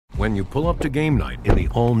when you pull up to game night in the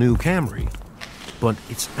all-new Camry, but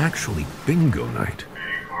it's actually bingo night.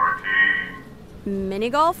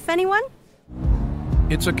 Mini golf, anyone?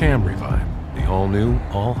 It's a Camry vibe. The all-new,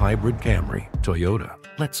 all-hybrid Camry. Toyota.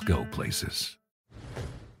 Let's go places.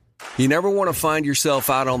 You never want to find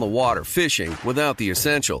yourself out on the water fishing without the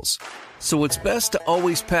essentials. So it's best to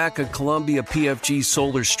always pack a Columbia PFG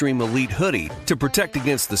Solar Stream Elite hoodie to protect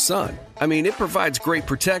against the sun. I mean, it provides great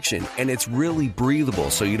protection and it's really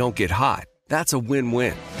breathable so you don't get hot. That's a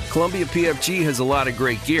win-win. Columbia PFG has a lot of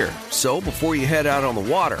great gear. So before you head out on the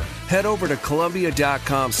water, head over to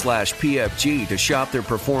Columbia.com/PFG to shop their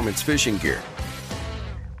performance fishing gear.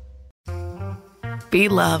 Be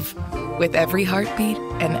love with every heartbeat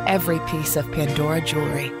and every piece of Pandora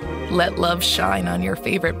jewelry. Let love shine on your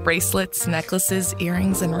favorite bracelets, necklaces,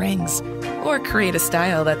 earrings, and rings. Or create a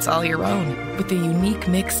style that's all your own with a unique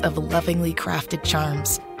mix of lovingly crafted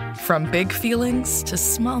charms. From big feelings to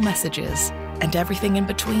small messages and everything in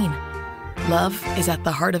between. Love is at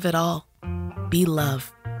the heart of it all. Be love.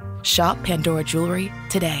 Shop Pandora Jewelry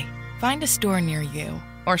today. Find a store near you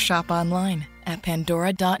or shop online at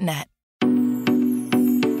pandora.net.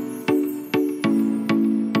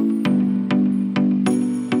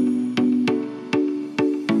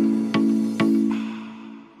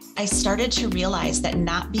 I started to realize that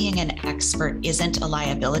not being an expert isn't a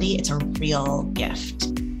liability, it's a real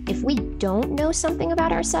gift. If we don't know something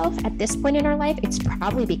about ourselves at this point in our life, it's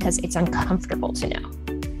probably because it's uncomfortable to know.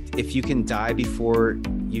 If you can die before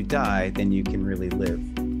you die, then you can really live.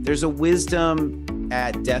 There's a wisdom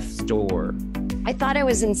at death's door. I thought I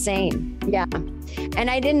was insane. Yeah. And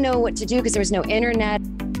I didn't know what to do because there was no internet.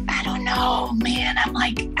 I don't know, man.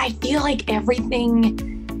 I feel like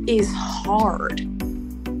everything is hard.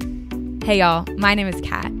 Hey y'all, my name is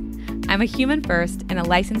Kat. I'm a human first and a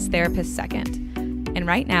licensed therapist second. And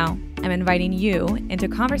right now, I'm inviting you into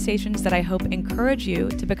conversations that I hope encourage you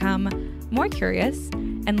to become more curious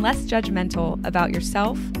and less judgmental about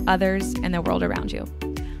yourself, others, and the world around you.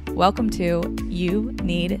 Welcome to You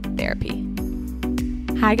Need Therapy.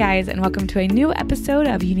 Hi guys, and welcome to a new episode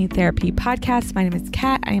of You Need Therapy podcast. My name is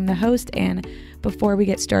Kat. I am the host, and before we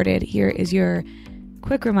get started, here is your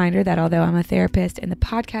quick reminder that although I'm a therapist and the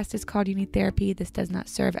podcast is called You Need Therapy, this does not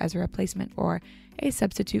serve as a replacement or a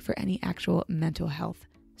substitute for any actual mental health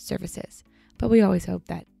services. But we always hope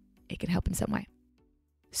that it can help in some way.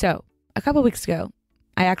 So a couple weeks ago,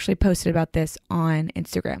 I actually posted about this on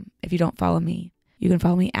Instagram. If you don't follow me, you can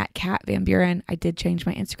follow me at Kat Van Buren. I did change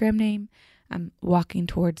my Instagram name. I'm walking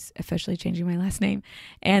towards officially changing my last name.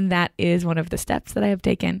 And that is one of the steps that I have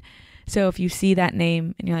taken. So if you see that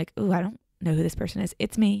name and you're like, ooh, I don't know who this person is,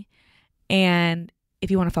 it's me. And if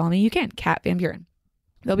you want to follow me, you can, Kat Van Buren.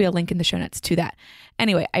 There'll be a link in the show notes to that.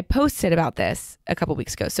 Anyway, I posted about this a couple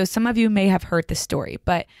weeks ago. So some of you may have heard this story,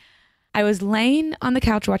 but I was laying on the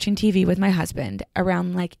couch watching TV with my husband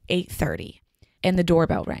around like 8:30 and the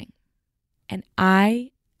doorbell rang. And I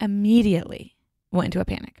immediately went into a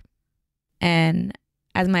panic. And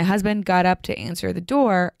as my husband got up to answer the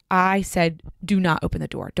door, I said, do not open the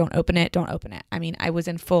door. Don't open it. Don't open it. I mean, I was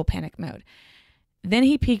in full panic mode. Then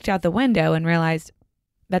he peeked out the window and realized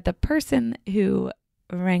that the person who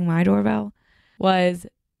rang my doorbell was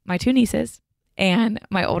my two nieces and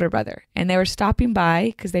my older brother. And they were stopping by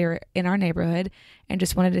because they were in our neighborhood and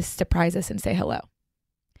just wanted to surprise us and say hello.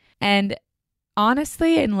 And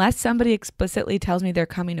honestly, unless somebody explicitly tells me they're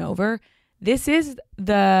coming over, this is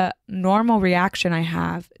the normal reaction I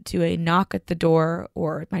have to a knock at the door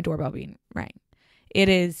or my doorbell being rang. It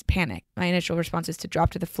is panic. My initial response is to drop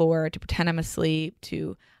to the floor, to pretend I'm asleep,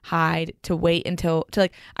 to hide, to wait until,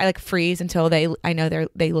 I freeze until I know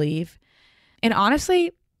they leave. And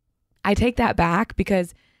honestly, I take that back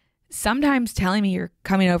because sometimes telling me you're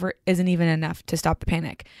coming over isn't even enough to stop the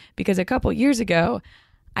panic. Because a couple years ago,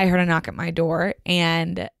 I heard a knock at my door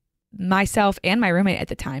and myself and my roommate at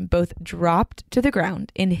the time both dropped to the ground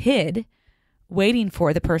and hid, waiting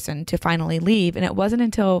for the person to finally leave. And it wasn't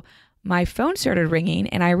until my phone started ringing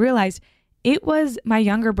and I realized it was my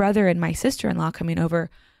younger brother and my sister-in-law coming over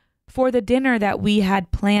for the dinner that we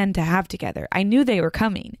had planned to have together. I knew they were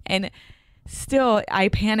coming, and still I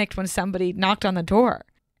panicked when somebody knocked on the door.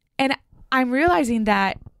 And I'm realizing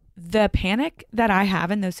that the panic that I have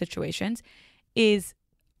in those situations is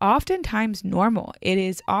oftentimes normal. It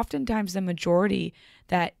is oftentimes the majority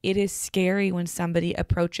that it is scary when somebody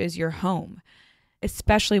approaches your home,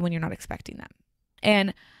 especially when you're not expecting them.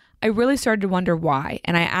 And I really started to wonder why.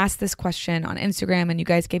 And I asked this question on Instagram and you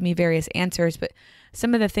guys gave me various answers, but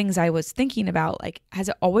some of the things I was thinking about, like, has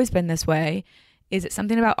it always been this way? Is it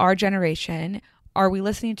something about our generation? Are we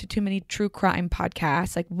listening to too many true crime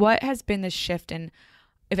podcasts? Like, what has been the shift in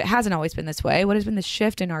if it hasn't always been this way, what has been the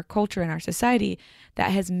shift in our culture and our society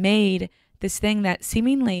that has made this thing that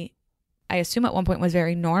seemingly, I assume at one point was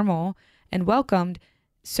very normal and welcomed,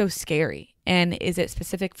 so scary? And is it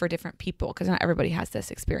specific for different people? Because not everybody has this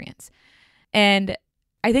experience. And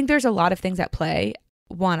I think there's a lot of things at play.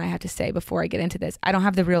 One, I have to say before I get into this, I don't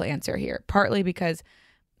have the real answer here, partly because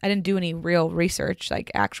I didn't do any real research, like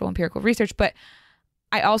actual empirical research, but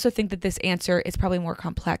I also think that this answer is probably more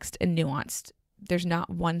complex and nuanced. There's not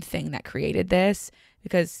one thing that created this,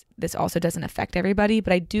 because this also doesn't affect everybody.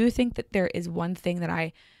 But I do think that there is one thing that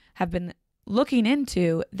I have been looking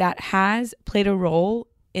into that has played a role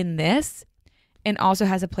in this, and also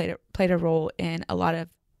has played a role in a lot of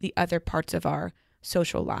the other parts of our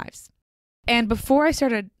social lives. And before I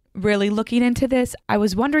started really looking into this, I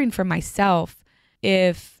was wondering for myself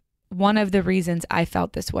if one of the reasons I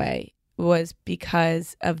felt this way was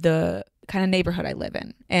because of the kind of neighborhood I live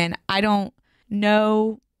in. And I don't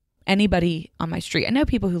know anybody on my street. I know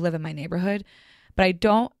people who live in my neighborhood, but I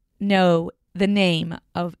don't know the name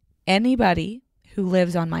of anybody who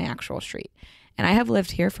lives on my actual street. And I have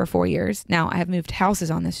lived here for 4 years. Now, I have moved houses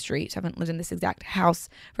on this street, so I haven't lived in this exact house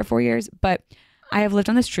for 4 years, but I have lived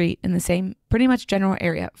on the street in the same pretty much general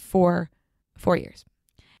area for 4 years.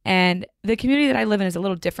 And the community that I live in is a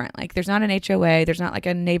little different. Like, there's not an HOA, there's not like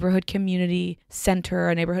a neighborhood community center,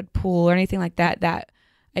 a neighborhood pool or anything like that that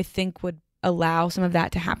I think would allow some of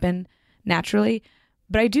that to happen naturally.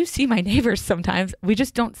 But I do see my neighbors sometimes. We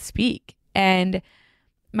just don't speak. And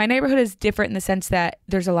my neighborhood is different in the sense that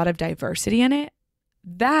there's a lot of diversity in it.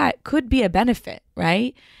 That could be a benefit,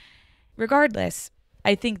 right? Regardless,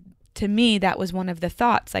 I think to me, that was one of the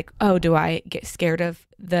thoughts, like, oh, do I get scared of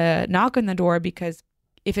the knock on the door? Because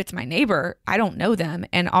if it's my neighbor, I don't know them.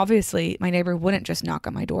 And obviously, my neighbor wouldn't just knock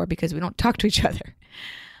on my door because we don't talk to each other.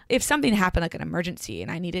 If something happened, like an emergency, and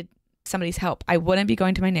I needed somebody's help, I wouldn't be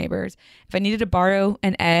going to my neighbors. If I needed to borrow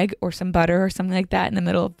an egg or some butter or something like that in the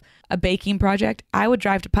middle of a baking project, I would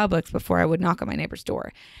drive to Publix before I would knock on my neighbor's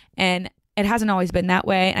door. And it hasn't always been that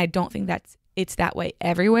way. And I don't think it's that way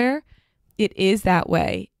everywhere. It is that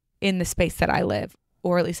way in the space that I live,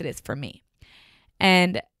 or at least it is for me.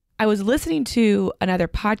 And I was listening to another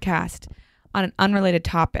podcast on an unrelated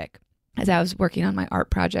topic as I was working on my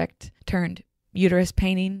art project turned uterus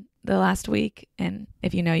painting the last week. And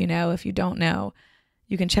if you know, you know. If you don't know,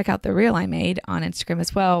 you can check out the reel I made on Instagram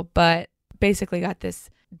as well. But basically got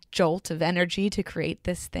this jolt of energy to create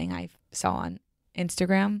this thing I saw on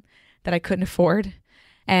Instagram that I couldn't afford.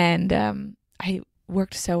 And I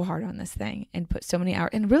worked so hard on this thing and put so many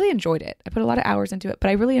hours and really enjoyed it. I put a lot of hours into it, but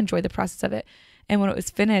I really enjoyed the process of it. And when it was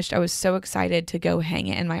finished, I was so excited to go hang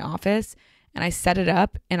it in my office. And I set it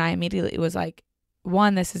up and I immediately was like,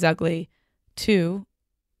 1, this is ugly. 2,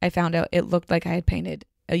 I found out it looked like I had painted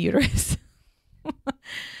a uterus.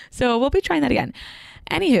 So we'll be trying that again.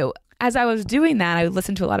 Anywho, as I was doing that, I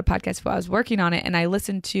listened to a lot of podcasts while I was working on it. And I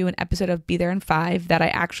listened to an episode of Be There in 5 that I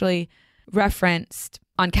actually referenced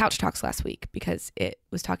on Couch Talks last week because it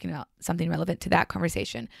was talking about something relevant to that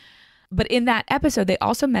conversation. But in that episode, they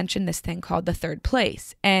also mentioned this thing called the third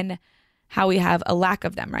place and how we have a lack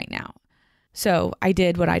of them right now. So I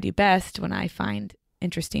did what I do best when I find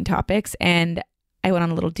interesting topics, and I went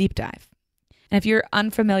on a little deep dive. And if you're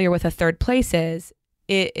unfamiliar with a third place is,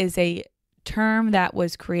 it is a term that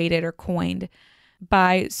was created or coined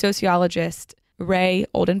by sociologist Ray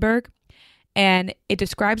Oldenburg. And it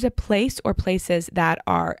describes a place or places that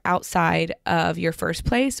are outside of your first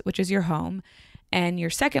place, which is your home, and your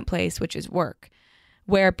second place, which is work,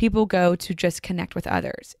 where people go to just connect with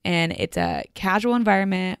others. And it's a casual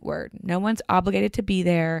environment where no one's obligated to be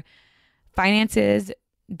there. Finances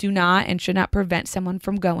do not and should not prevent someone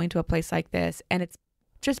from going to a place like this. And it's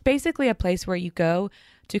just basically a place where you go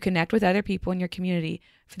to connect with other people in your community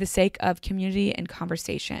for the sake of community and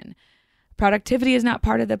conversation. Productivity is not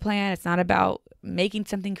part of the plan. It's not about making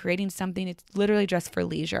something, creating something. It's literally just for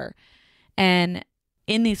leisure. And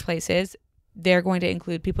in these places, they're going to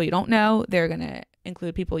include people you don't know. They're going to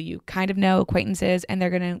include people you kind of know, acquaintances, and they're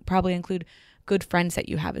going to probably include good friends that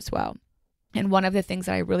you have as well. And one of the things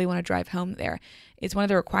that I really want to drive home there is one of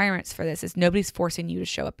the requirements for this is nobody's forcing you to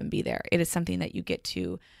show up and be there. It is something that you get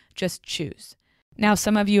to just choose. Now,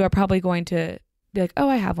 some of you are probably going to be like, oh,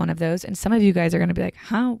 I have one of those. And some of you guys are going to be like,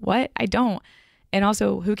 huh, what? I don't. And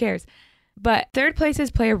also, who cares? But third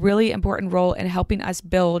places play a really important role in helping us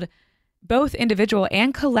build both individual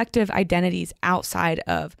and collective identities outside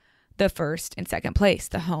of the first and second place,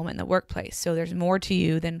 the home and the workplace. So there's more to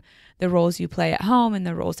you than the roles you play at home and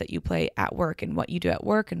the roles that you play at work and what you do at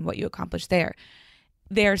work and what you accomplish there.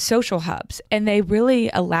 They're social hubs, and they really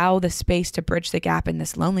allow the space to bridge the gap in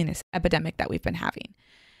this loneliness epidemic that we've been having.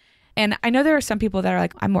 And I know there are some people that are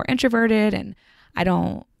like, I'm more introverted and I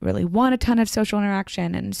don't really want a ton of social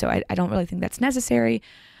interaction. And so I don't really think that's necessary.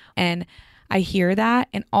 And I hear that.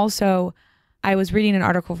 And also, I was reading an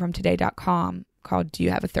article from today.com called Do You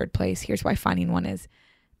Have a Third Place? Here's why finding one is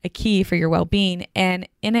a key for your well-being. And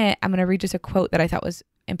in it, I'm going to read just a quote that I thought was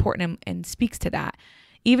important and speaks to that.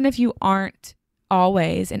 Even if you aren't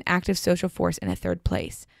always an active social force in a third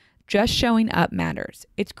place, just showing up matters.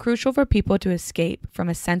 It's crucial for people to escape from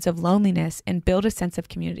a sense of loneliness and build a sense of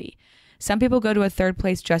community. Some people go to a third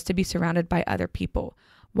place just to be surrounded by other people,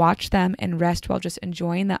 watch them, and rest while just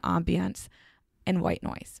enjoying the ambience and white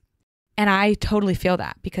noise. And I totally feel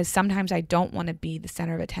that, because sometimes I don't want to be the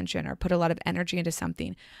center of attention or put a lot of energy into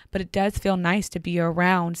something, but it does feel nice to be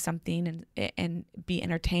around something and be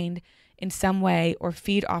entertained in some way or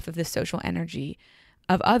feed off of the social energy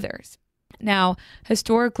of others. Now,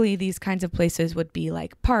 historically, these kinds of places would be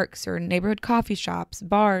like parks or neighborhood coffee shops,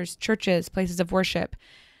 bars, churches, places of worship.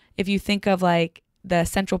 If you think of like the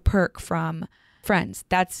Central Perk from Friends,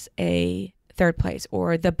 that's a third place,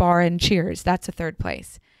 or the bar in Cheers, that's a third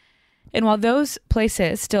place. And while those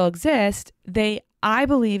places still exist, they, I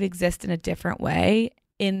believe, exist in a different way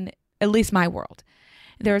in at least my world.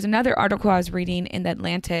 There was another article I was reading in The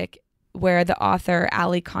Atlantic where the author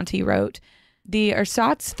Ali Conti wrote, "The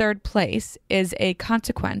ersatz third place is a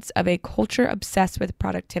consequence of a culture obsessed with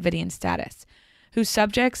productivity and status, whose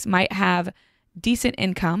subjects might have decent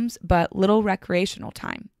incomes but little recreational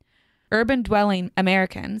time. Urban dwelling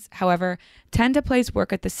Americans, however, tend to place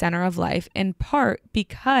work at the center of life, in part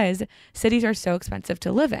because cities are so expensive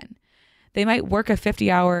to live in. They might work a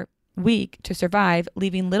 50-hour week to survive,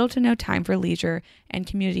 leaving little to no time for leisure and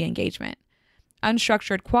community engagement.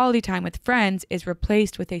 Unstructured quality time with friends is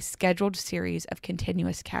replaced with a scheduled series of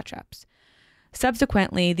continuous catch-ups.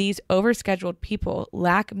 Subsequently, these overscheduled people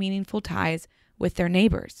lack meaningful ties with their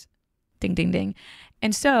neighbors." Ding, ding, ding.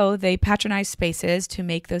 And so they patronize spaces to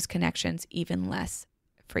make those connections even less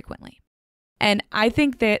frequently. And I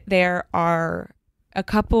think that there are a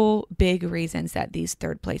couple big reasons that these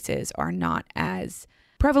third places are not as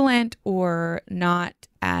prevalent or not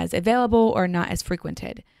as available or not as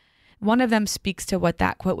frequented. One of them speaks to what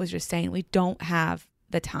that quote was just saying. We don't have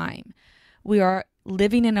the time. We are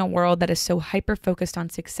living in a world that is so hyper-focused on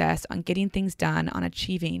success, on getting things done, on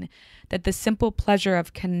achieving, that the simple pleasure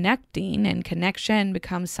of connecting and connection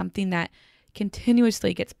becomes something that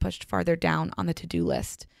continuously gets pushed farther down on the to-do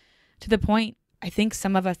list, to the point I think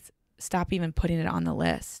some of us stop even putting it on the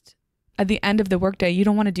list. At the end of the workday, you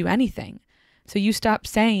don't want to do anything. So you stop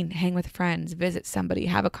saying, hang with friends, visit somebody,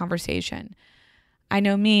 have a conversation. I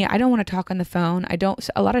know me, I don't want to talk on the phone.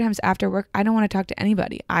 A lot of times after work, I don't want to talk to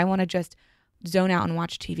anybody. I want to just zone out and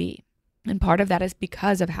watch TV. And part of that is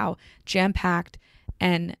because of how jam-packed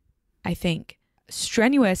and I think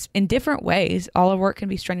strenuous in different ways, all our work can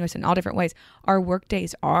be strenuous in all different ways, our work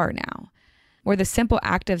days are now, where the simple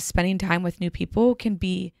act of spending time with new people can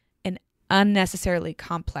be an unnecessarily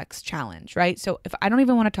complex challenge, right? So if I don't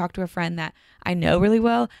even want to talk to a friend that I know really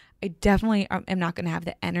well, I definitely am not going to have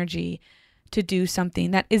the energy to do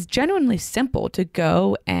something that is genuinely simple, to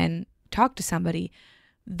go and talk to somebody.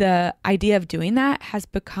 The idea of doing that has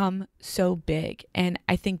become so big, and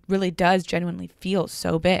I think really does genuinely feel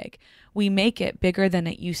so big. We make it bigger than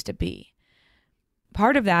it used to be.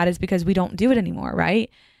 Part of that is because we don't do it anymore, right?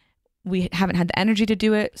 We haven't had the energy to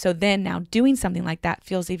do it. So then now doing something like that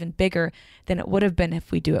feels even bigger than it would have been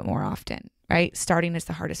if we do it more often, right? Starting is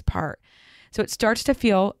the hardest part. So it starts to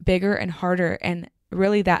feel bigger and harder, and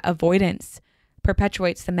really that avoidance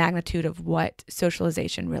perpetuates the magnitude of what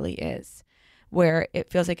socialization really is, where it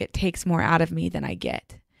feels like it takes more out of me than I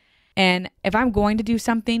get. And if I'm going to do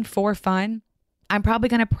something for fun, I'm probably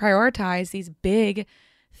going to prioritize these big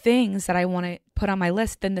things that I want to put on my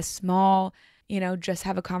list than the small, just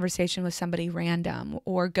have a conversation with somebody random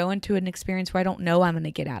or go into an experience where I don't know I'm going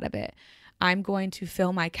to get out of it. I'm going to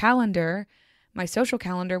fill my calendar, my social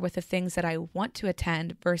calendar, with the things that I want to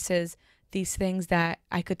attend versus these things that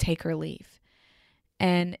I could take or leave.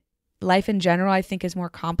 And life in general, I think, is more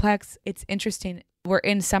complex. It's interesting. We're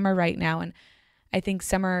in summer right now, and I think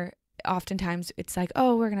summer, oftentimes it's like,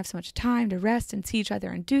 oh, we're going to have so much time to rest and see each other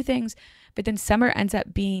and do things. But then summer ends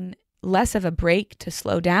up being less of a break to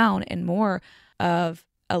slow down and more of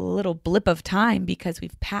a little blip of time because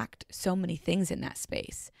we've packed so many things in that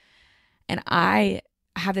space. And I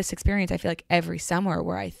have this experience, I feel like, every summer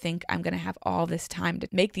where I think I'm going to have all this time to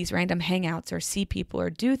make these random hangouts or see people or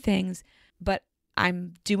do things, but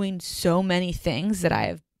I'm doing so many things that I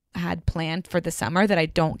have had planned for the summer that I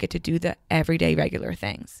don't get to do the everyday regular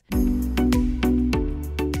things.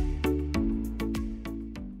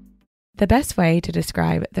 The best way to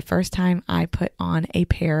describe the first time I put on a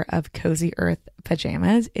pair of Cozy Earth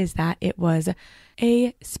pajamas is that it was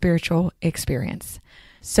a spiritual experience.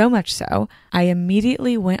 So much so, I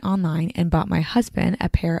immediately went online and bought my husband a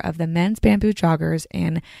pair of the men's bamboo joggers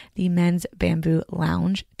and the men's bamboo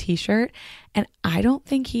lounge t-shirt, and I don't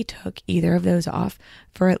think he took either of those off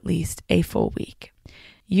for at least a full week.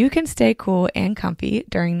 You can stay cool and comfy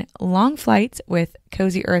during long flights with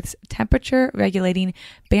Cozy Earth's temperature-regulating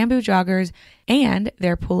bamboo joggers and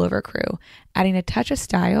their pullover crew, adding a touch of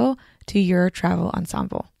style to your travel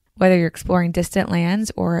ensemble. Whether you're exploring distant lands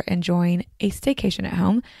or enjoying a staycation at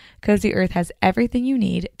home, Cozy Earth has everything you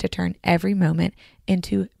need to turn every moment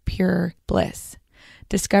into pure bliss.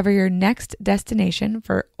 Discover your next destination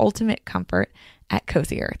for ultimate comfort at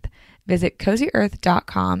Cozy Earth. Visit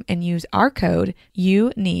CozyEarth.com and use our code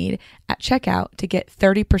YOUNEED at checkout to get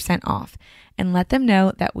 30% off, and let them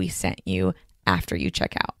know that we sent you after you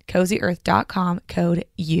check out. CozyEarth.com, code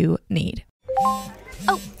YOUNEED.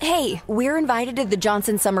 Oh, hey, we're invited to the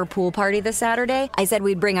Johnson Summer Pool Party this Saturday. I said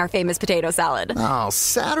we'd bring our famous potato salad. Oh,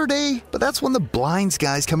 Saturday? But that's when the blinds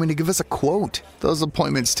guy's coming to give us a quote. Those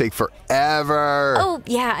appointments take forever. Oh,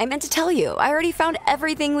 yeah, I meant to tell you. I already found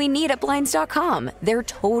everything we need at Blinds.com. They're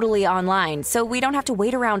totally online, so we don't have to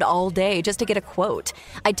wait around all day just to get a quote.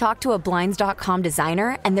 I talked to a Blinds.com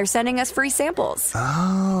designer, and they're sending us free samples.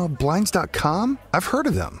 Oh, Blinds.com? I've heard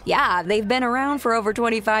of them. Yeah, they've been around for over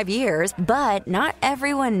 25 years, but not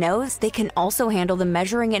everyone knows they can also handle the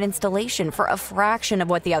measuring and installation for a fraction of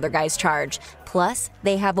what the other guys charge. Plus,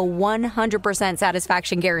 they have a 100%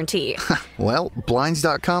 satisfaction guarantee. Well,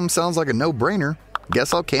 Blinds.com sounds like a no-brainer.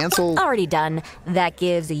 Guess I'll cancel. Already done. That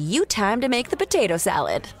gives you time to make the potato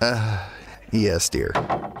salad. Yes, dear.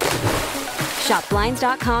 Shop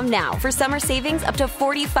Blinds.com now for summer savings up to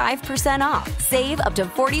 45% off. Save up to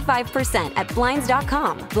 45% at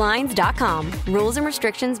Blinds.com. Blinds.com. Rules and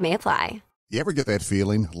restrictions may apply. You ever get that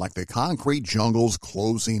feeling like the concrete jungle's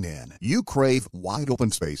closing in? You crave wide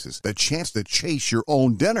open spaces, the chance to chase your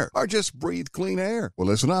own dinner, or just breathe clean air. Well,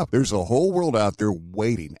 listen up. There's a whole world out there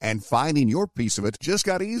waiting, and finding your piece of it just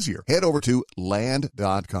got easier. Head over to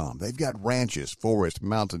Land.com. They've got ranches, forests,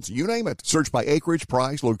 mountains, you name it. Search by acreage,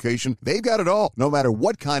 price, location. They've got it all. No matter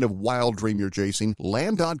what kind of wild dream you're chasing,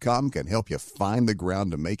 Land.com can help you find the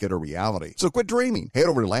ground to make it a reality. So quit dreaming. Head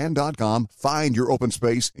over to Land.com, find your open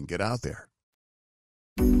space, and get out there.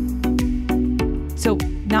 So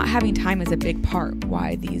not having time is a big part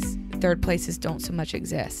why these third places don't so much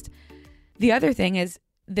exist. The other thing is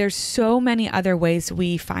there's so many other ways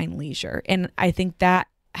we find leisure. And I think that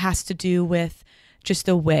has to do with just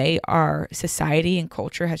the way our society and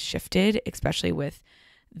culture has shifted, especially with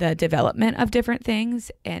the development of different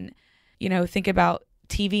things. And, you know, think about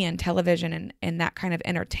TV and television and that kind of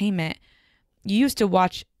entertainment. You used to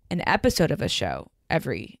watch an episode of a show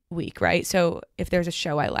every week, right? So if there's a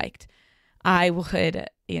show I liked, I would,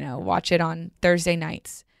 watch it on Thursday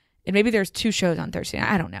nights. And maybe there's 2 shows on Thursday night.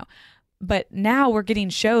 I don't know. But now we're getting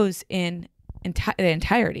shows in the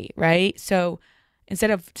entirety, right? So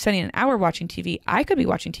instead of spending an hour watching TV, I could be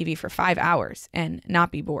watching TV for 5 hours and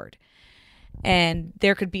not be bored. And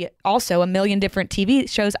there could be also a million different TV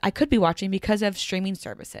shows I could be watching because of streaming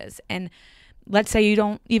services. And let's say you're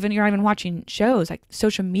not even watching shows, like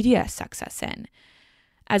social media sucks us in.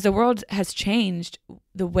 As the world has changed,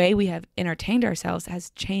 the way we have entertained ourselves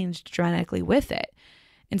has changed dramatically with it.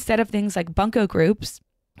 Instead of things like bunko groups,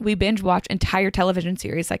 we binge watch entire television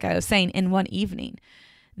series, like I was saying, in one evening.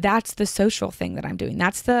 That's the social thing that I'm doing.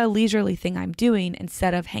 That's the leisurely thing I'm doing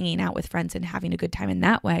instead of hanging out with friends and having a good time in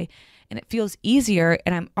that way. And it feels easier,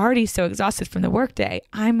 and I'm already so exhausted from the workday.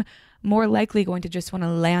 I'm more likely going to just want to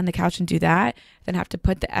lay on the couch and do that than have to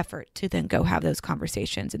put the effort to then go have those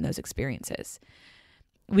conversations and those experiences.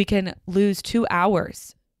 We can lose 2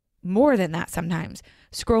 hours, more than that sometimes,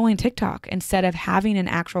 scrolling TikTok instead of having an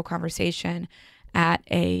actual conversation at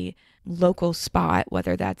a local spot,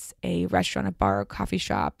 whether that's a restaurant, a bar, a coffee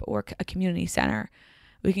shop, or a community center.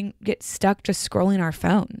 We can get stuck just scrolling our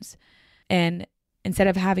phones. And instead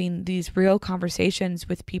of having these real conversations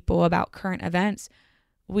with people about current events,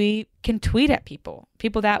 we can tweet at people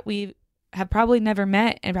that we have probably never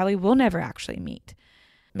met and probably will never actually meet.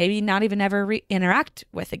 Maybe not even ever interact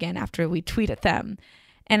with again after we tweet at them.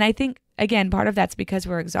 And I think, again, part of that's because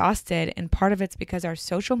we're exhausted, and part of it's because our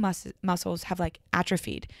social muscles have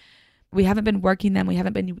atrophied. We haven't been working them. We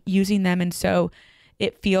haven't been using them. And so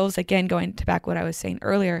it feels, again, going to back what I was saying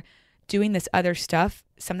earlier, doing this other stuff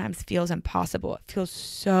sometimes feels impossible. It feels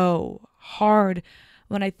so hard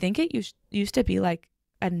when I think it used to be like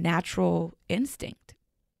a natural instinct.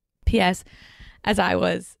 P.S. As I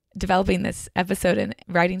was developing this episode and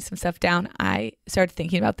writing some stuff down, I started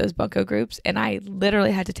thinking about those bunko groups, and I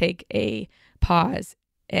literally had to take a pause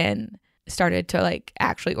and started to like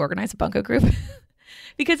actually organize a bunko group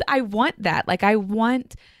because I want that. Like I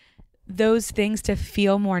want those things to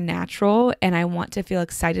feel more natural, and I want to feel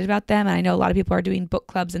excited about them. And I know a lot of people are doing book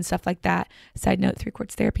clubs and stuff like that. Side note, 3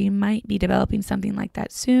 Quarts Therapy might be developing something like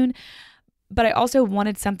that soon. But I also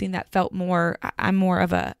wanted something that felt more, I'm more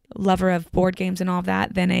of a lover of board games and all of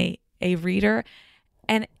that than a reader.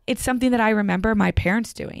 And it's something that I remember my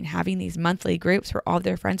parents doing, having these monthly groups where all of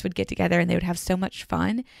their friends would get together and they would have so much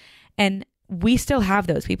fun. And we still have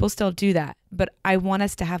those. People still do that. But I want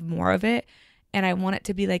us to have more of it. And I want it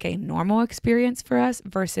to be like a normal experience for us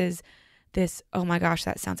versus this, oh my gosh,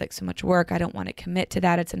 that sounds like so much work. I don't want to commit to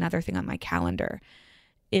that. It's another thing on my calendar.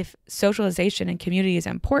 If socialization and community is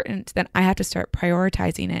important, then I have to start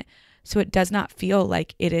prioritizing it so it does not feel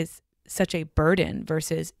like it is such a burden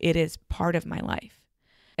versus it is part of my life.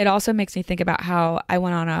 It also makes me think about how I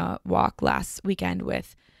went on a walk last weekend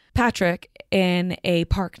with Patrick in a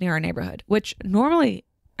park near our neighborhood, which normally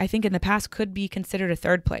I think in the past could be considered a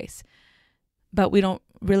third place, but we don't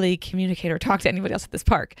really communicate or talk to anybody else at this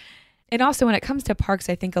park. And also when it comes to parks,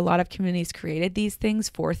 I think a lot of communities created these things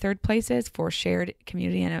for third places, for shared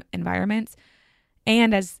community and environments.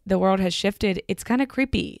 And as the world has shifted, it's kind of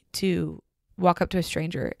creepy to walk up to a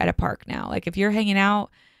stranger at a park now. Like if you're hanging out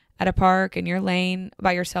at a park and you're laying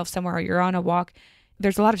by yourself somewhere or you're on a walk,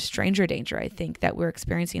 there's a lot of stranger danger, I think, that we're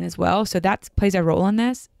experiencing as well. So that plays a role in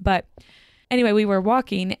this. But anyway, we were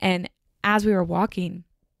walking, and as we were walking,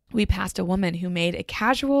 we passed a woman who made a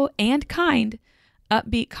casual and kind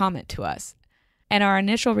upbeat comment to us. And our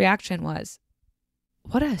initial reaction was,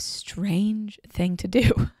 what a strange thing to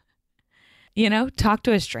do. You know, talk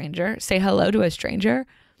to a stranger, say hello to a stranger.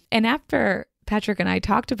 And after Patrick and I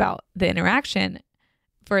talked about the interaction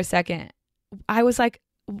for a second, I was like,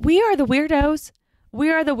 we are the weirdos. We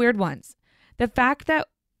are the weird ones. The fact that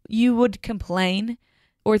you would complain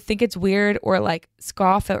or think it's weird or like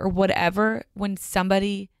scoff or whatever when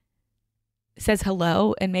somebody says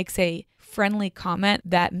hello and makes a friendly comment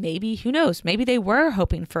that maybe, who knows, maybe they were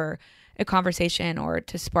hoping for a conversation or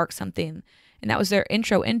to spark something and that was their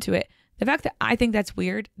intro into it. The fact that I think that's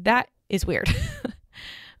weird, that is weird.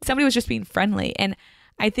 Somebody was just being friendly. And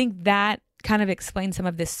I think that kind of explains some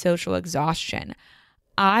of this social exhaustion.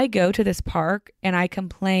 I go to this park and I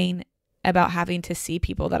complain about having to see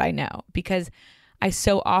people that I know because I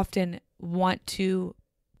so often want to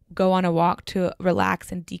go on a walk to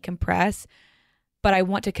relax and decompress, but I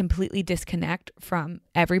want to completely disconnect from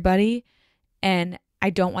everybody. And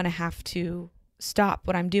I don't want to have to stop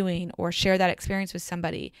what I'm doing or share that experience with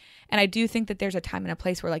somebody. And I do think that there's a time and a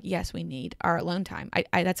place where like, yes, we need our alone time.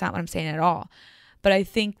 I that's not what I'm saying at all. But I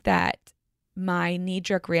think that my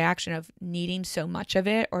knee-jerk reaction of needing so much of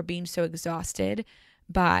it or being so exhausted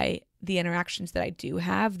by the interactions that I do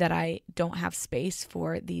have that I don't have space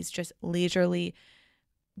for these just leisurely,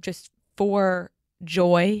 just for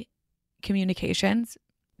joy communications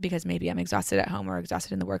because maybe I'm exhausted at home or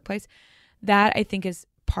exhausted in the workplace. That I think is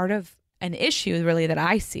part of an issue really that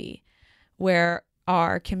I see where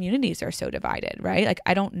our communities are so divided, right? Like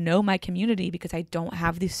I don't know my community because I don't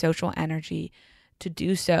have the social energy to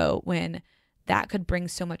do so when that could bring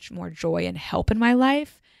so much more joy and help in my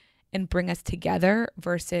life and bring us together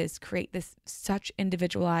versus create this such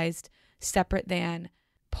individualized, separate than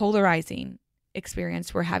polarizing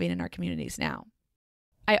experience we're having in our communities now.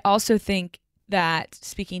 I also think that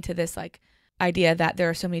speaking to this like idea that there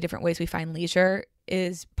are so many different ways we find leisure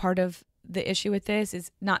is part of the issue with this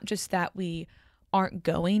is not just that we aren't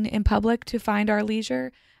going in public to find our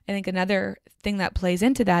leisure. I think another thing that plays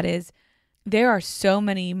into that is there are so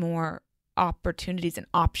many more opportunities and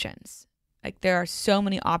options. Like there are so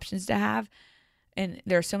many options to have and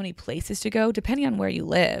there are so many places to go depending on where you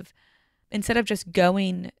live. Instead of just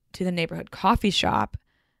going to the neighborhood coffee shop,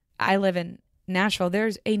 I live in Nashville,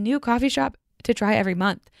 there's a new coffee shop to try every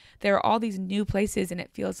month. There are all these new places and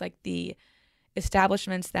it feels like the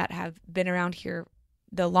establishments that have been around here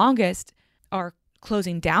the longest are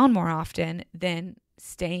closing down more often than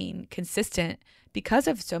staying consistent because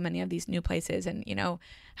of so many of these new places. And you know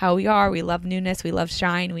how we are, we love newness, we love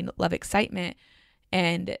shine, we love excitement,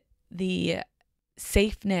 and the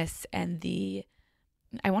safeness and the,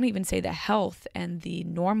 I won't even say the health and the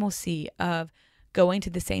normalcy of going to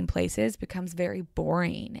the same places becomes very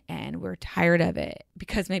boring and we're tired of it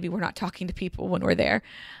because maybe we're not talking to people when we're there.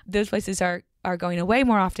 Those places are going away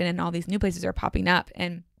more often and all these new places are popping up.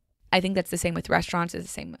 And I think that's the same with restaurants, it's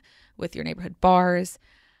the same with your neighborhood bars.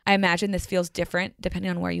 I imagine this feels different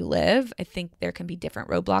depending on where you live. I think there can be different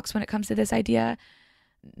roadblocks when it comes to this idea.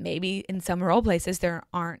 maybe in some rural places there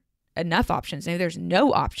aren't enough options. Maybe there's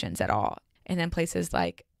no options at all. And then places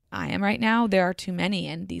like I am right now, there are too many.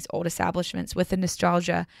 And these old establishments with the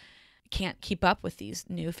nostalgia can't keep up with these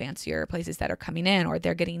new fancier places that are coming in, or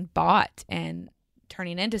they're getting bought and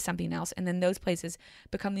turning into something else. And then those places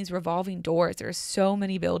become these revolving doors. There's so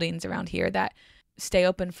many buildings around here that stay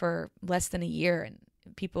open for less than a year, and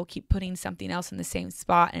people keep putting something else in the same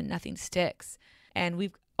spot and nothing sticks. And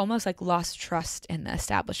we've almost like lost trust in the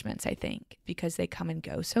establishments, I think, because they come and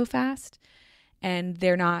go so fast and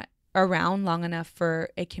they're not around long enough for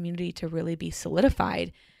a community to really be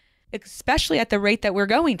solidified, especially at the rate that we're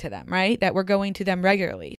going to them, right? That we're going to them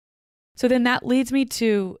regularly. So then that leads me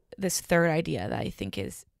to this third idea that I think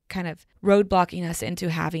is kind of roadblocking us into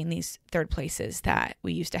having these third places that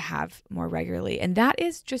we used to have more regularly. And that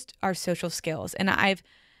is just our social skills. And I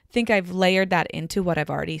think I've layered that into what I've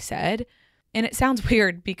already said. And it sounds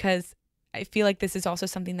weird because I feel like this is also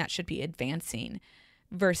something that should be advancing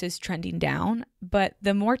versus trending down. But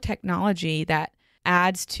the more technology that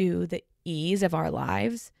adds to the ease of our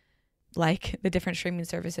lives, like the different streaming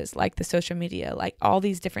services, like the social media, like all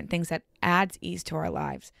these different things that adds ease to our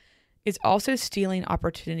lives, is also stealing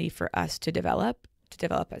opportunity for us to develop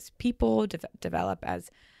as people, develop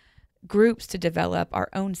as groups, to develop our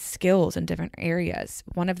own skills in different areas.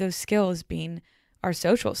 One of those skills being our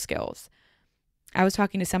social skills. I was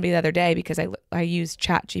talking to somebody the other day because I used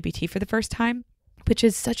ChatGPT for the first time, which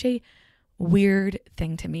is such a weird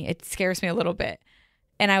thing to me. It scares me a little bit.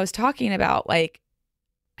 And I was talking about like,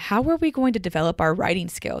 how are we going to develop our writing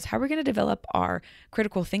skills? How are we going to develop our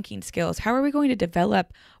critical thinking skills? How are we going to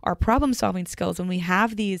develop our problem solving skills when we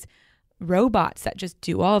have these robots that just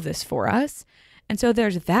do all of this for us? And so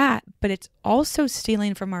there's that, but it's also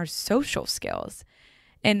stealing from our social skills.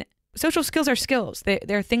 And social skills are skills.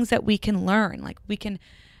 They're things that we can learn. Like we can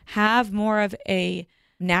have more of a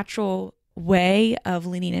natural way of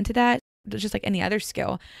leaning into that, just like any other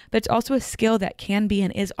skill. But it's also a skill that can be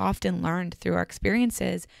and is often learned through our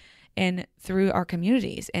experiences and through our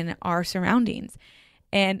communities and our surroundings.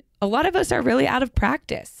 And a lot of us are really out of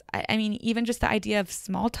practice. I mean, even just the idea of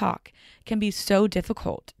small talk can be so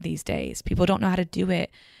difficult these days. People don't know how to do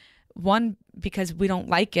it. One, because we don't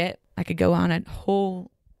like it. I could go on a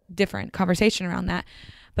whole different conversation around that.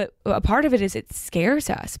 But a part of it is it scares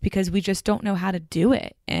us because we just don't know how to do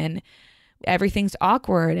it. And everything's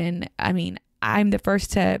awkward. And I mean, I'm the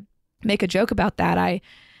first to make a joke about that.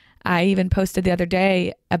 I even posted the other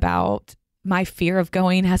day about my fear of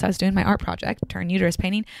going, as I was doing my art project, turn uterus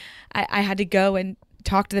painting. I had to go and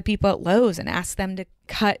talk to the people at Lowe's and ask them to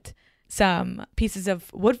cut some pieces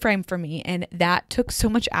of wood frame for me. And that took so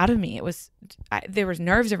much out of me. There was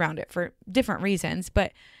nerves around it for different reasons,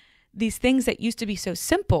 but these things that used to be so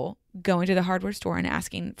simple, going to the hardware store and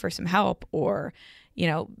asking for some help, or, you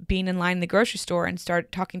know, being in line in the grocery store and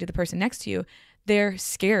start talking to the person next to you, they're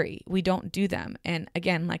scary. We don't do them. And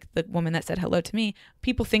again, like the woman that said hello to me,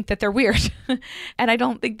 people think that they're weird. And I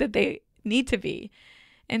don't think that they need to be.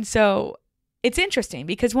 And so it's interesting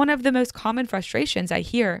because one of the most common frustrations I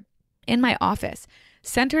hear in my office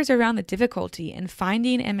centers around the difficulty in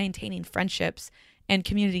finding and maintaining friendships and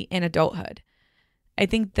community in adulthood. I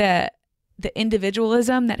think that the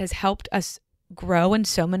individualism that has helped us grow in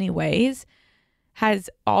so many ways has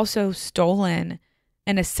also stolen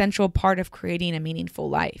an essential part of creating a meaningful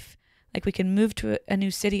life. Like we can move to a new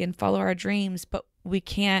city and follow our dreams, but we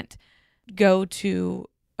can't go to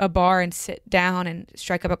a bar and sit down and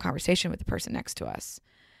strike up a conversation with the person next to us.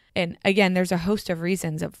 And again, there's a host of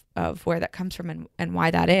reasons of where that comes from and why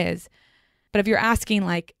that is. But if you're asking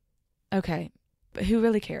like, okay, but who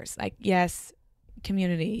really cares? Like, yes,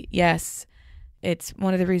 community. Yes, it's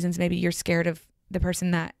one of the reasons maybe you're scared of the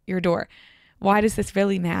person at your door. Why does this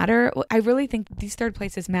really matter? Well, I really think these third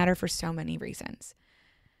places matter for so many reasons.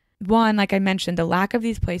 One, like I mentioned, the lack of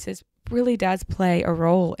these places really does play a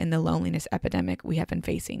role in the loneliness epidemic we have been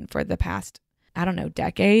facing for the past,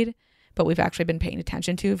 decade, but we've actually been paying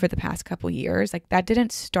attention to for the past couple years. Like that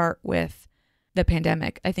didn't start with the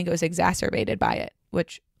pandemic. I think it was exacerbated by it,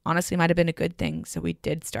 which honestly might have been a good thing. So we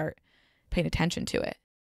did start paying attention to it.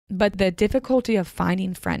 But the difficulty of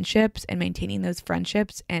finding friendships and maintaining those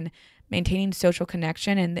friendships and maintaining social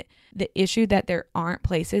connection, and the issue that there aren't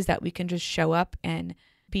places that we can just show up and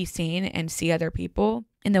be seen and see other people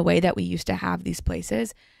in the way that we used to have these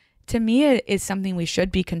places, to me, it is something we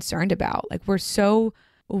should be concerned about. Like we're so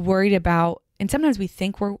worried about, and sometimes we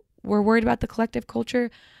think we're worried about the collective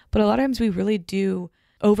culture, but a lot of times we really do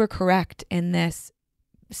overcorrect in this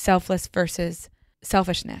selfless versus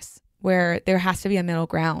selfishness, where there has to be a middle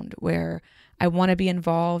ground, where I want to be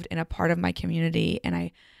involved in a part of my community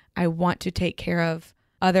and I want to take care of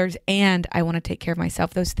others and I want to take care of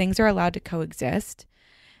myself. Those things are allowed to coexist.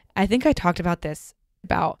 I think I talked about this,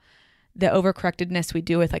 about the overcorrectedness we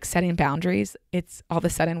do with like setting boundaries. It's all of a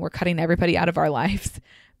sudden we're cutting everybody out of our lives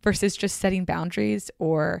versus just setting boundaries,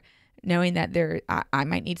 or knowing that I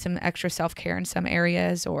might need some extra self-care in some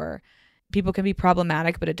areas, or people can be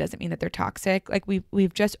problematic, but it doesn't mean that they're toxic. Like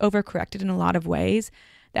we've just overcorrected in a lot of ways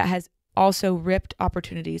that has also ripped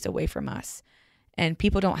opportunities away from us. And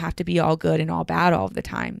people don't have to be all good and all bad all of the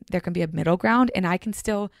time. There can be a middle ground, and I can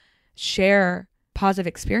still share positive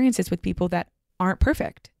experiences with people that aren't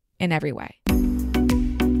perfect in every way.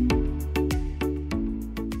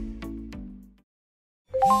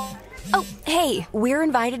 Oh, hey, we're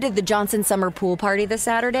invited to the Johnson Summer Pool Party this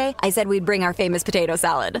Saturday. I said we'd bring our famous potato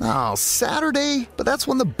salad. Oh, Saturday? But that's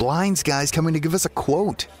when the blinds guy's coming to give us a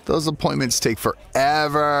quote. Those appointments take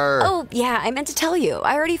forever. Oh, yeah, I meant to tell you.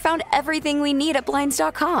 I already found everything we need at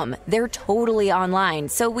Blinds.com. They're totally online,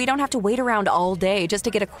 so we don't have to wait around all day just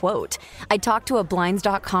to get a quote. I talked to a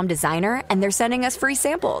Blinds.com designer, and they're sending us free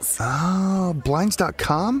samples. Oh,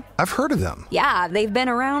 Blinds.com? I've heard of them. Yeah, they've been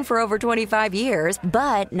around for over 25 years,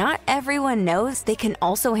 but not everyone knows they can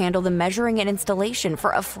also handle the measuring and installation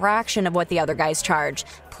for a fraction of what the other guys charge.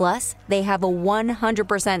 Plus, they have a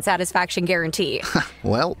 100% satisfaction guarantee.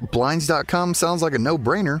 Well, Blinds.com sounds like a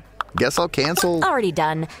no-brainer. Guess I'll cancel. Already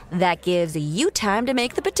done. That gives you time to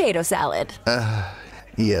make the potato salad.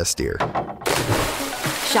 Yes, dear.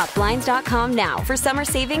 Shop Blinds.com now for summer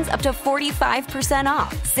savings up to 45%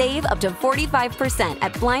 off. Save up to 45%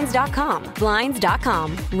 at Blinds.com.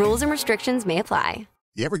 Blinds.com. Rules and restrictions may apply.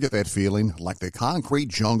 You ever get that feeling like the concrete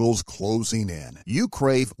jungle's closing in? You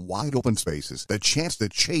crave wide open spaces, the chance to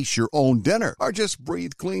chase your own dinner, or just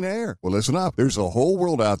breathe clean air. Well, listen up. There's a whole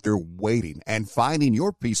world out there waiting, and finding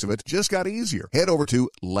your piece of it just got easier. Head over to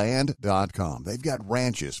land.com. They've got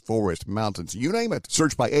ranches, forests, mountains, you name it.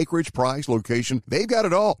 Search by acreage, price, location. They've got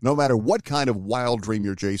it all. No matter what kind of wild dream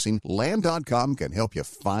you're chasing, land.com can help you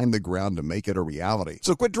find the ground to make it a reality.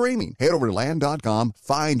 So quit dreaming. Head over to land.com,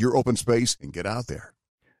 find your open space, and get out there.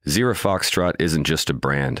 Zero Foxtrot isn't just a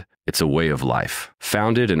brand, it's a way of life.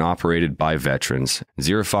 Founded and operated by veterans,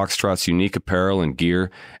 Zero Foxtrot's unique apparel and gear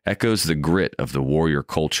echoes the grit of the warrior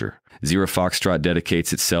culture. Zero Foxtrot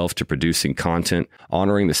dedicates itself to producing content,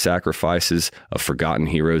 honoring the sacrifices of forgotten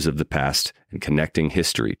heroes of the past, and connecting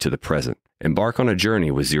history to the present. Embark on a journey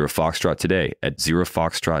with Zero Foxtrot today at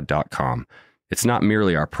zerofoxtrot.com. It's not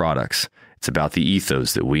merely our products, it's about the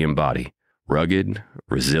ethos that we embody. Rugged,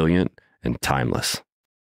 resilient, and timeless.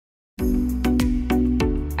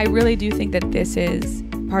 I really do think that this is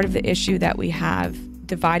part of the issue that we have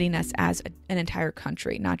dividing us as an entire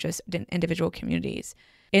country, not just individual communities.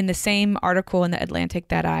 In the same article in The Atlantic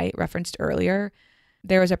that I referenced earlier,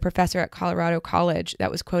 there was a professor at Colorado College that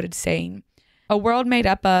was quoted saying, "A world made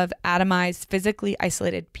up of atomized, physically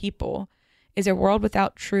isolated people is a world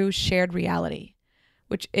without true shared reality,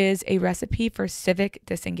 which is a recipe for civic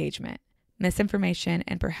disengagement, misinformation,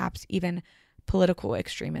 and perhaps even political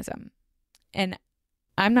extremism." And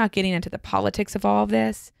I'm not getting into the politics of all of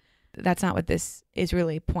this. That's not what this is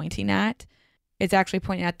really pointing at. It's actually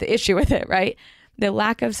pointing at the issue with it, right? The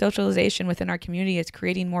lack of socialization within our community is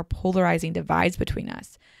creating more polarizing divides between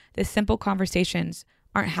us. The simple conversations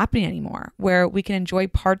aren't happening anymore, where we can enjoy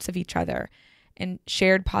parts of each other and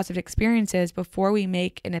shared positive experiences before we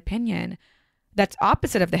make an opinion that's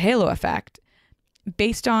opposite of the halo effect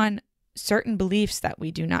based on certain beliefs that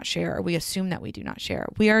we do not share, or we assume that we do not share.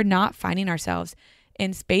 We are not finding ourselves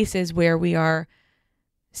in spaces where we are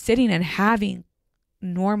sitting and having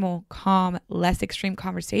normal, calm, less extreme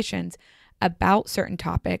conversations about certain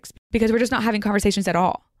topics because we're just not having conversations at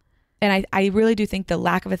all. And I really do think the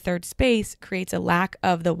lack of a third space creates a lack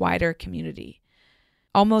of the wider community,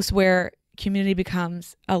 almost where community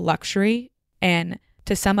becomes a luxury and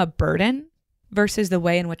to some a burden versus the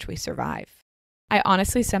way in which we survive. I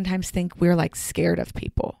honestly sometimes think we're like scared of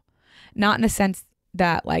people, not in the sense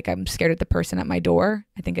that like I'm scared of the person at my door.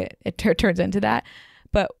 I think it turns into that,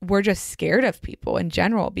 but we're just scared of people in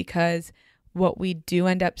general because what we do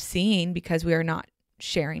end up seeing, because we are not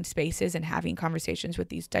sharing spaces and having conversations with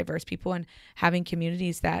these diverse people and having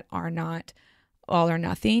communities that are not all or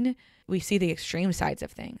nothing, we see the extreme sides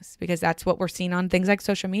of things because that's what we're seeing on things like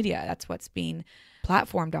social media. That's what's being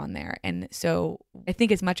platformed on there. And so I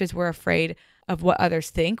think as much as we're afraid of what others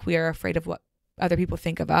think, we are afraid of what other people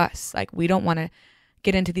think of us. Like we don't want to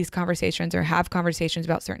get into these conversations or have conversations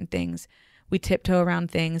about certain things. We tiptoe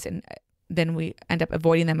around things and then we end up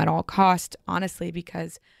avoiding them at all costs, honestly,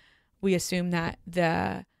 because we assume that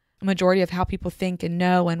the majority of how people think and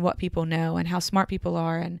know and what people know and how smart people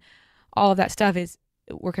are and all of that stuff is,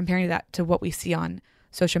 we're comparing that to what we see on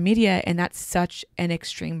social media. And that's such an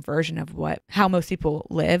extreme version of how most people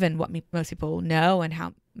live and what most people know and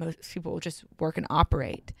how most people just work and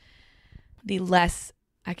operate. The less,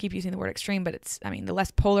 I keep using the word extreme, but the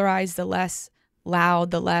less polarized, the less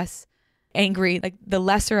loud, the less angry, like the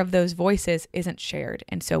lesser of those voices isn't shared.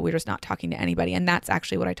 And so we're just not talking to anybody. And that's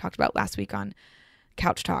actually what I talked about last week on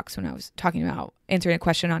Couch Talks when I was talking about answering a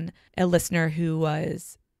question on a listener who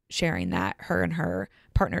was sharing that her and her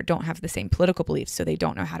partner don't have the same political beliefs, so they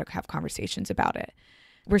don't know how to have conversations about it.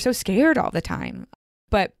 We're so scared all the time.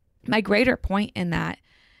 But my greater point in that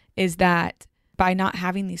is that by not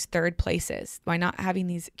having these third places, by not having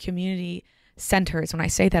these community centers, when I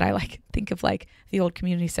say that, I think of the old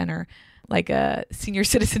community center, like a senior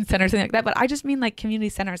citizen center, something like that. But I just mean community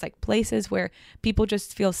centers, like places where people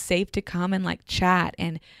just feel safe to come and chat,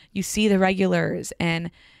 and you see the regulars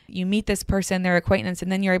and you meet this person, their acquaintance,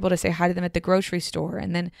 and then you're able to say hi to them at the grocery store.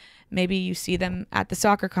 And then maybe you see them at the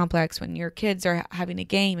soccer complex when your kids are having a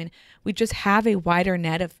game. And we just have a wider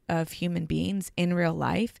net of human beings in real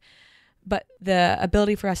life. But the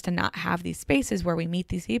ability for us to not have these spaces where we meet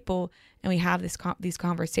these people and we have these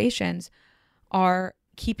conversations are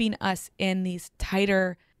keeping us in these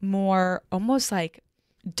tighter, more almost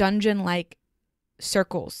dungeon-like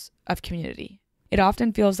circles of community. It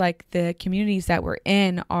often feels like the communities that we're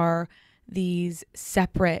in are these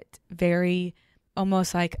separate, very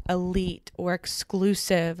almost elite or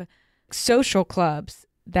exclusive social clubs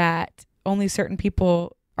that only certain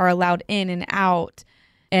people are allowed in and out.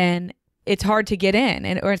 And it's hard to get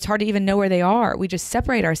in or it's hard to even know where they are. We just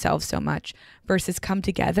separate ourselves so much versus come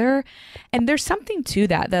together. And there's something to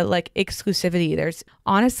that exclusivity.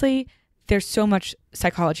 There's so much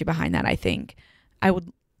psychology behind that, I think. I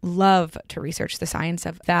would love to research the science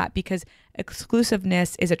of that because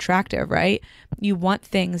exclusiveness is attractive, right? You want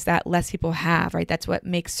things that less people have, right? That's what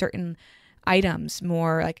makes certain items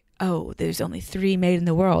more there's only 3 made in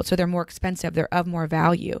the world, so they're more expensive, they're of more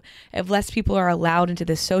value. If less people are allowed into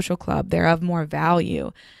this social club, they're of more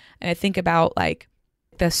value. And I think about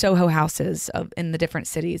the Soho houses in the different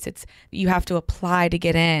cities. It's you have to apply to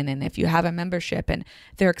get in, and if you have a membership, and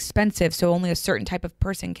they're expensive, so only a certain type of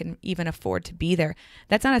person can even afford to be there.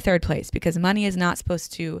 That's not a third place because money is not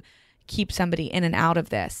supposed to keep somebody in and out of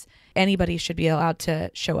this. Anybody should be allowed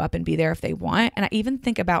to show up and be there if they want. And I even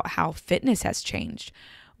think about how fitness has changed,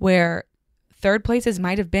 where third places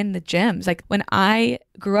might have been the gyms. When I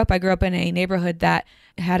grew up in a neighborhood that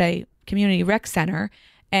had a community rec center,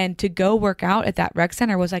 and to go work out at that rec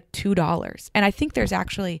center was $2. And I think there's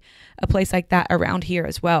actually a place like that around here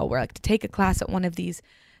as well, where to take a class at one of these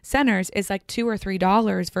centers is $2 or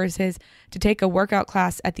 $3 versus to take a workout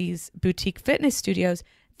class at these boutique fitness studios,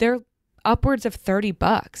 they're upwards of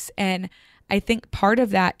 $30. And I think part of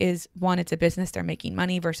that is, one, it's a business, they're making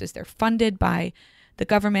money versus they're funded by the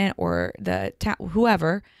government or the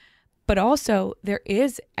whoever. But also there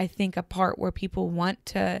is, I think, a part where people want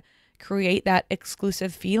to create that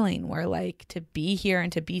exclusive feeling where to be here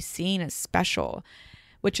and to be seen as special,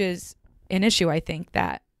 which is an issue I think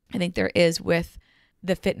there is with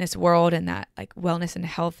the fitness world, and that wellness and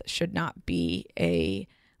health should not be a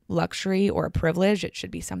luxury or a privilege. It should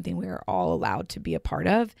be something we are all allowed to be a part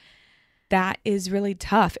of. That is really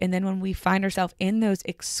tough. And then when we find ourselves in those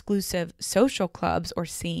exclusive social clubs or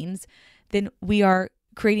scenes, then we are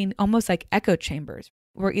creating almost echo chambers.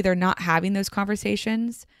 We're either not having those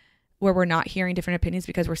conversations where we're not hearing different opinions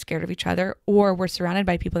because we're scared of each other, or we're surrounded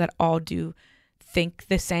by people that all do think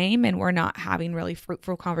the same and we're not having really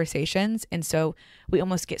fruitful conversations. And so we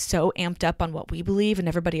almost get so amped up on what we believe and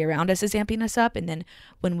everybody around us is amping us up. And then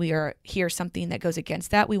when we hear something that goes against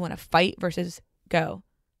that, we want to fight versus go,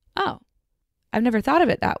 oh, I've never thought of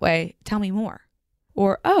it that way. Tell me more.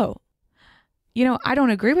 Or, oh, I don't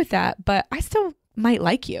agree with that, but I still might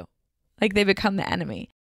like you. They become the enemy.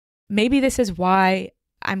 Maybe this is why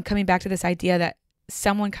I'm coming back to this idea that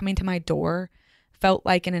someone coming to my door felt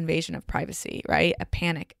like an invasion of privacy, right? A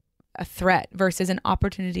panic, a threat versus an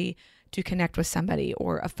opportunity to connect with somebody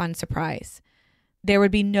or a fun surprise. There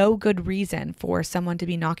would be no good reason for someone to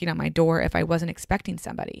be knocking on my door if I wasn't expecting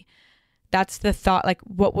somebody. That's the thought,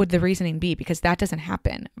 what would the reasoning be? Because that doesn't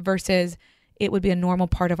happen versus it would be a normal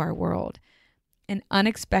part of our world. An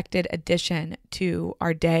unexpected addition to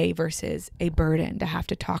our day versus a burden to have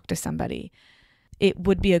to talk to somebody. It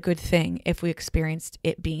would be a good thing if we experienced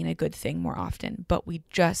it being a good thing more often, but we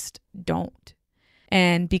just don't.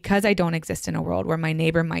 And because I don't exist in a world where my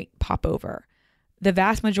neighbor might pop over, the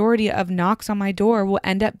vast majority of knocks on my door will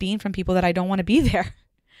end up being from people that I don't want to be there.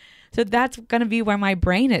 So that's going to be where my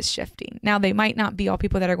brain is shifting. Now, they might not be all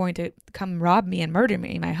people that are going to come rob me and murder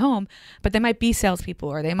me in my home, but they might be salespeople,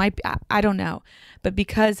 or they might be, I don't know. But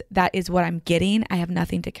because that is what I'm getting, I have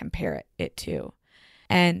nothing to compare it to.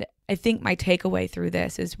 And I think my takeaway through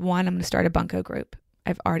this is, one, I'm going to start a bunco group.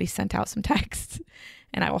 I've already sent out some texts,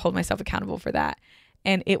 and I will hold myself accountable for that.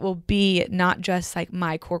 And it will be not just like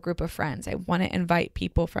my core group of friends. I want to invite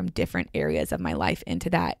people from different areas of my life into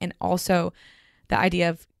that. And also the idea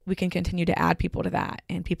of we can continue to add people to that,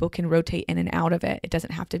 and people can rotate in and out of it. It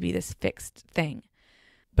doesn't have to be this fixed thing.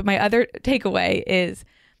 But my other takeaway is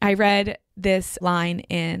I read this line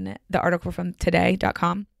in the article from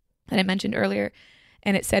today.com that I mentioned earlier.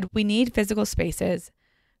 And it said, we need physical spaces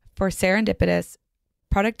for serendipitous,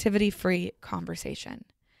 productivity-free conversation.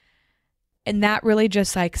 And that really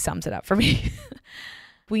just like sums it up for me.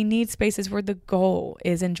 We need spaces where the goal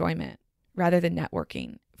is enjoyment rather than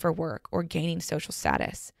networking for work or gaining social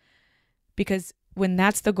status. Because when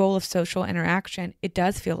that's the goal of social interaction, it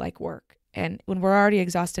does feel like work. And when we're already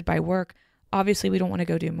exhausted by work, obviously we don't want to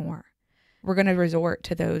go do more. We're going to resort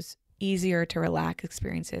to those easier to relax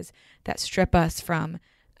experiences that strip us from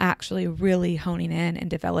actually really honing in and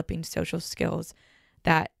developing social skills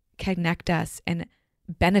that connect us and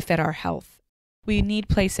benefit our health. We need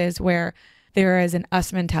places where there is an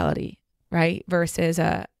us mentality, right? Versus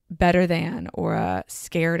a better than or a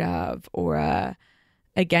scared of or a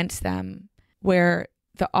against them, where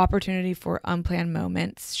the opportunity for unplanned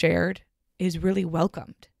moments shared is really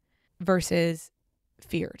welcomed versus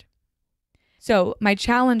feared. So my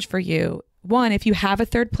challenge for you, one, if you have a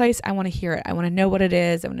third place, I want to hear it. I want to know what it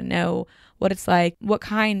is. I want to know what it's like, what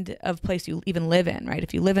kind of place you even live in, right?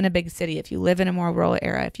 If you live in a big city, if you live in a more rural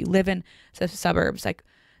area, if you live in suburbs, like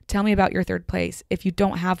tell me about your third place. If you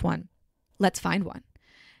don't have one, let's find one.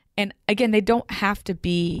 And again, they don't have to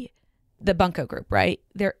be the bunco group, right?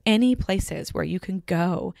 There are any places where you can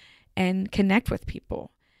go and connect with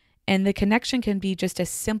people. And the connection can be just a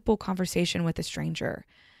simple conversation with a stranger.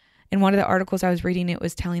 In one of the articles I was reading, it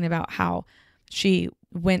was telling about how she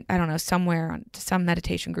went, I don't know, somewhere to some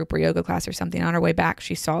meditation group or yoga class or something. On her way back,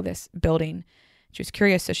 she saw this building. She was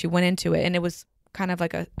curious, so she went into it. And it was kind of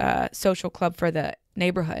like a social club for the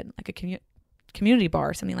neighborhood, like a community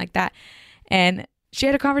bar or something like that. And she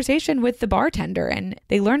had a conversation with the bartender, and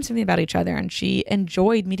they learned something about each other. And she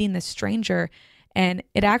enjoyed meeting this stranger. And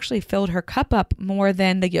it actually filled her cup up more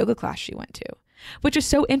than the yoga class she went to, which is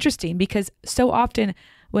so interesting because so often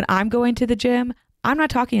when I'm going to the gym, I'm not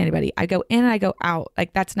talking to anybody. I go in and I go out.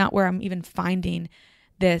 Like that's not where I'm even finding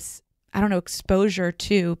this, I don't know, exposure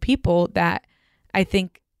to people that I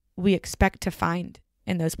think we expect to find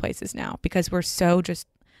in those places now, because we're so just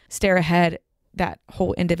stare ahead, that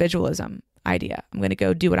whole individualism idea. I'm going to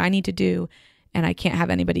go do what I need to do, and I can't have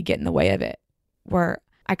anybody get in the way of it, where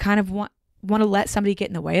I kind of want to let somebody get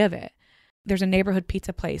in the way of it. There's a neighborhood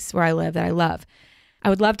pizza place where I live that I love. I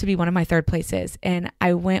would love to be one of my third places. And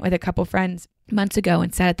I went with a couple friends months ago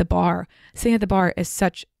and sat at the bar. Sitting at the bar is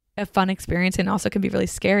such a fun experience and also can be really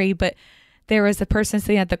scary. But there was a person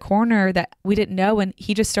sitting at the corner that we didn't know, and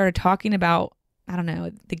he just started talking about, I don't know,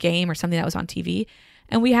 the game or something that was on TV.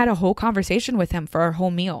 And we had a whole conversation with him for our whole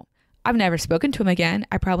meal. I've never spoken to him again.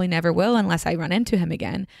 I probably never will unless I run into him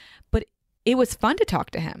again. But it was fun to talk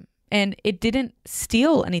to him. And it didn't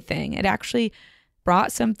steal anything. It actually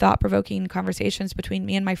brought some thought-provoking conversations between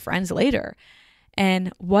me and my friends later.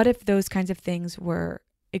 And what if those kinds of things were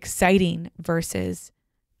exciting versus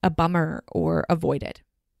a bummer or avoided?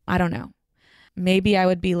 I don't know. Maybe I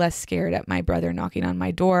would be less scared at my brother knocking on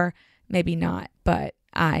my door. Maybe not, but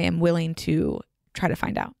I am willing to try to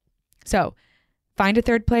find out. So find a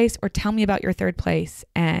third place, or tell me about your third place,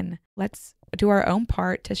 and let's do our own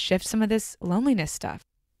part to shift some of this loneliness stuff.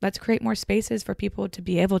 Let's create more spaces for people to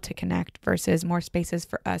be able to connect versus more spaces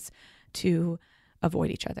for us to avoid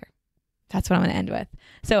each other. That's what I'm going to end with.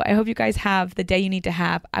 So I hope you guys have the day you need to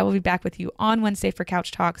have. I will be back with you on Wednesday for Couch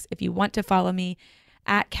Talks. If you want to follow me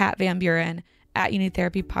at Kat Van Buren, at Unity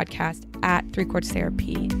Therapy Podcast, at 3 Quartz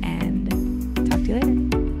Therapy, and talk to you later.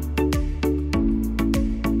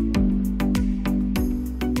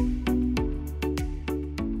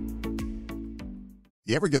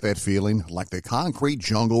 You ever get that feeling like the concrete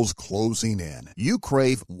jungle's closing in? You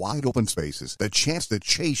crave wide open spaces, the chance to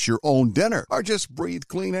chase your own dinner, or just breathe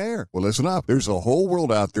clean air. Well, listen up. There's a whole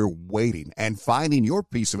world out there waiting, and finding your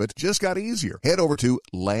piece of it just got easier. Head over to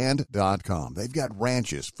land.com. They've got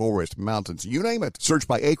ranches, forests, mountains, you name it. Search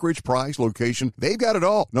by acreage, price, location. They've got it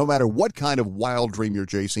all. No matter what kind of wild dream you're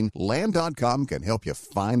chasing, land.com can help you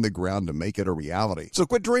find the ground to make it a reality. So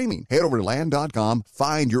quit dreaming. Head over to land.com,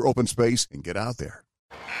 find your open space, and get out there.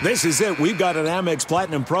 This is it. We've got an Amex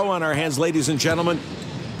Platinum Pro on our hands, ladies and gentlemen.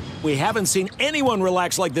 We haven't seen anyone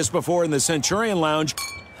relax like this before in the Centurion Lounge.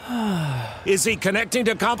 Is he connecting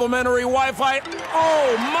to complimentary Wi-Fi?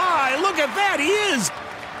 Oh, my! Look at that! He is!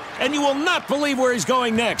 And you will not believe where he's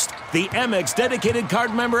going next. The Amex dedicated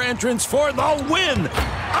card member entrance for the win!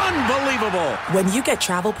 Unbelievable! When you get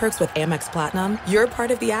travel perks with Amex Platinum, you're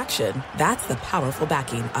part of the action. That's the powerful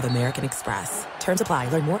backing of American Express. Terms apply.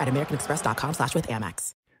 Learn more at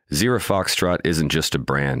americanexpress.com/withAmex. Zero Foxtrot isn't just a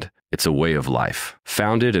brand, it's a way of life.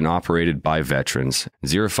 Founded and operated by veterans,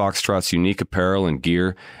 Zero Foxtrot's unique apparel and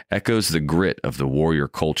gear echoes the grit of the warrior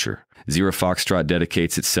culture. Zero Foxtrot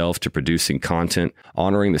dedicates itself to producing content,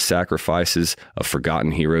 honoring the sacrifices of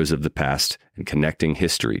forgotten heroes of the past, and connecting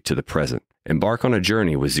history to the present. Embark on a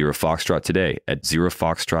journey with Zero Foxtrot today at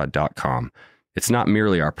zerofoxtrot.com. It's not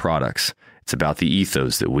merely our products, it's about the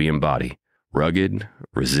ethos that we embody. Rugged,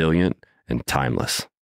 resilient, and timeless.